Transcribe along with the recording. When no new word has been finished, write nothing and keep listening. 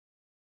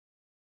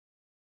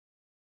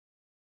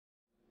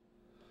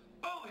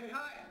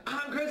Hi,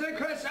 I'm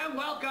Chris and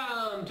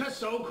welcome to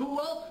So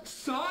Cool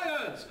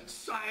Science!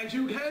 Science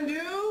you can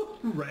do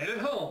right at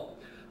home.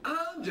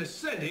 I'm just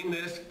sending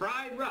this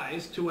fried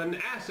rice to an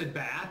acid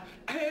bath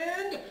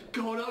and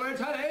going over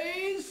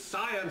today's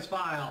science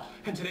file.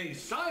 And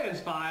today's science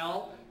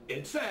file,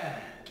 it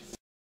says,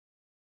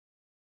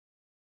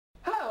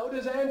 how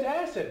does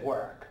antacid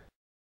work?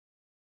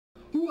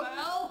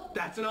 Well,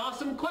 that's an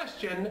awesome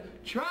question.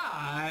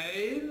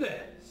 Try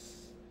this.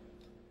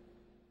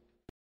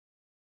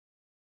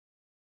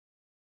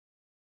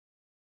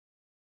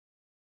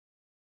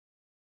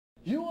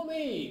 You will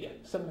need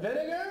some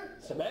vinegar,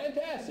 some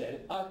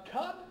antacid, a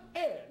cup,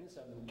 and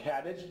some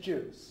cabbage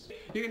juice.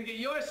 You're going to get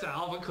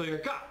yourself a clear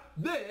cup.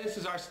 This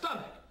is our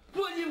stomach.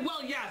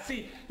 Well, yeah,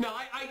 see, no,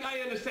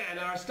 I understand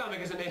that our stomach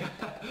isn't made of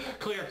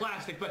clear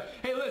plastic, but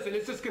hey, listen,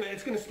 it's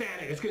gonna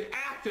stand in. It's gonna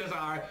act as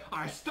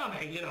our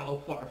stomach, you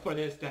know, for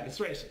this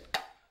demonstration.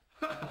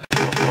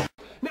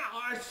 Now,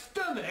 our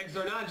stomachs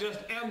are not just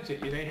empty.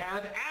 They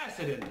have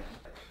acid in them.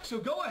 So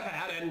go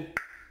ahead and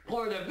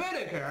pour the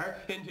vinegar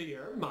into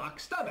your mock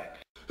stomach.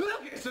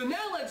 Okay, so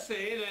now let's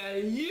say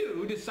that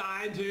you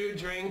decide to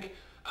drink,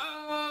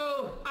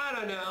 oh, I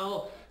don't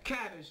know,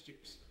 cabbage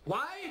juice.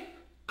 Why?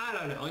 I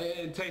don't know,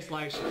 it tastes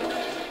like shit.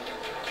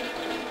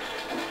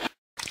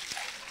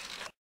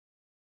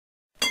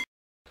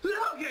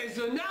 Okay,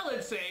 so now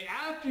let's say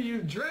after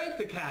you drank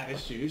the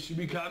cabbage juice, you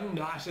become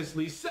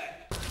nauseously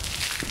sick.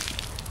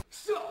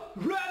 So,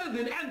 rather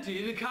than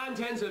empty the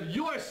contents of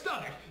your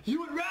stomach,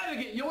 you would rather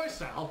get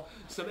yourself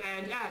some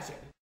antacid.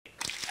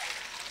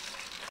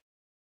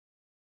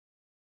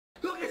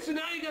 Okay, so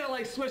now you gotta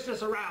like switch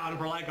this around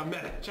for like a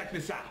minute. Check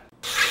this out.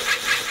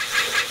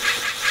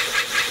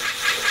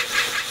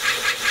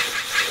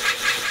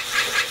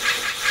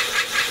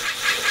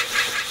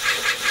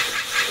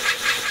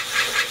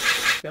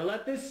 Now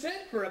let this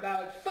sit for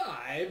about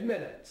 5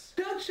 minutes.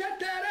 Now check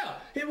that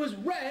out. It was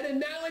red and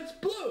now it's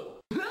blue.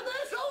 Now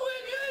that's all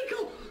we're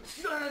gonna go.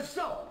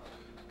 So,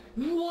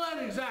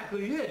 what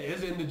exactly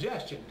is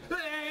indigestion?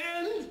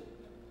 And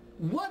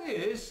what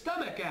is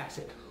stomach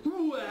acid?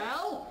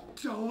 Well,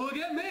 don't look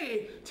at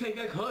me. Take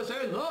a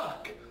closer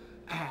look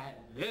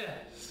at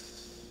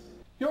this.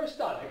 Your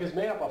stomach is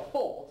made up of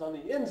folds on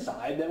the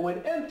inside that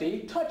when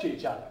empty touch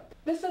each other.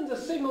 This sends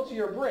a signal to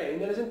your brain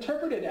that is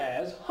interpreted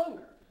as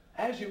hunger.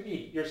 As you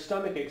eat, your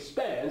stomach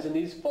expands and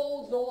these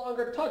folds no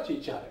longer touch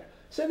each other,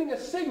 sending a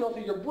signal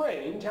to your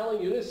brain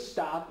telling you to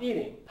stop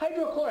eating.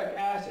 Hydrochloric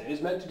acid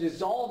is meant to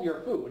dissolve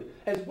your food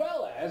as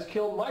well as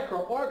kill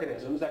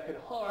microorganisms that could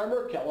harm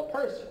or kill a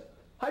person.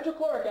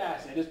 Hydrochloric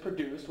acid is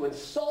produced when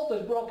salt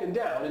is broken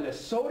down into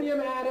sodium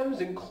atoms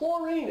and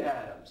chlorine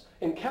atoms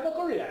in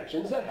chemical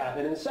reactions that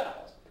happen in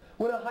cells.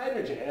 When a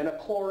hydrogen and a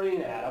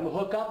chlorine atom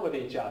hook up with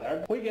each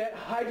other, we get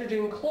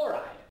hydrogen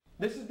chloride.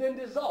 This is then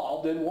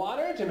dissolved in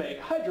water to make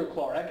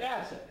hydrochloric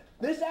acid.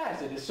 This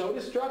acid is so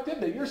destructive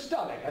that your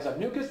stomach has a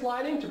mucus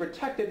lining to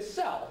protect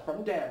itself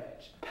from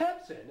damage.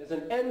 Pepsin is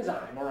an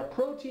enzyme or a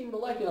protein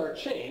molecular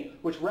chain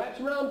which wraps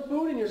around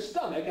food in your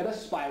stomach in a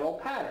spiral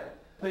pattern.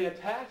 They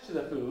attach to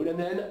the food and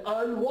then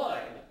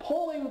unwind,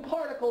 pulling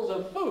particles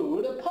of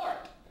food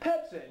apart.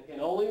 Pepsin can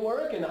only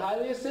work in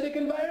highly acidic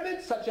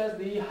environments such as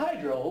the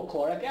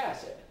hydrochloric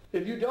acid.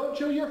 If you don't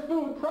chew your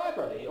food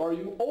properly or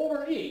you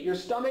overeat, your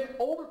stomach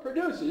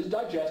overproduces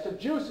digestive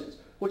juices,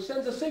 which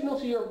sends a signal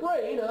to your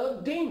brain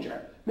of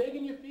danger,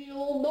 making you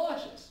feel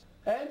nauseous.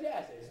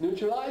 Antacids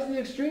neutralize the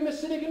extreme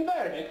acidic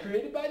environment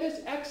created by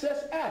this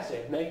excess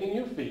acid, making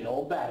you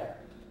feel better.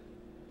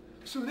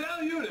 So now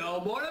you know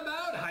more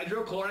about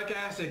hydrochloric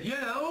acid. You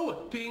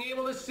know, being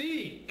able to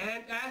see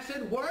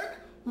antacid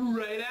work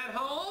right at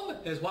home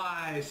is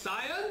why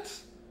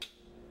science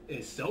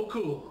is so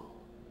cool.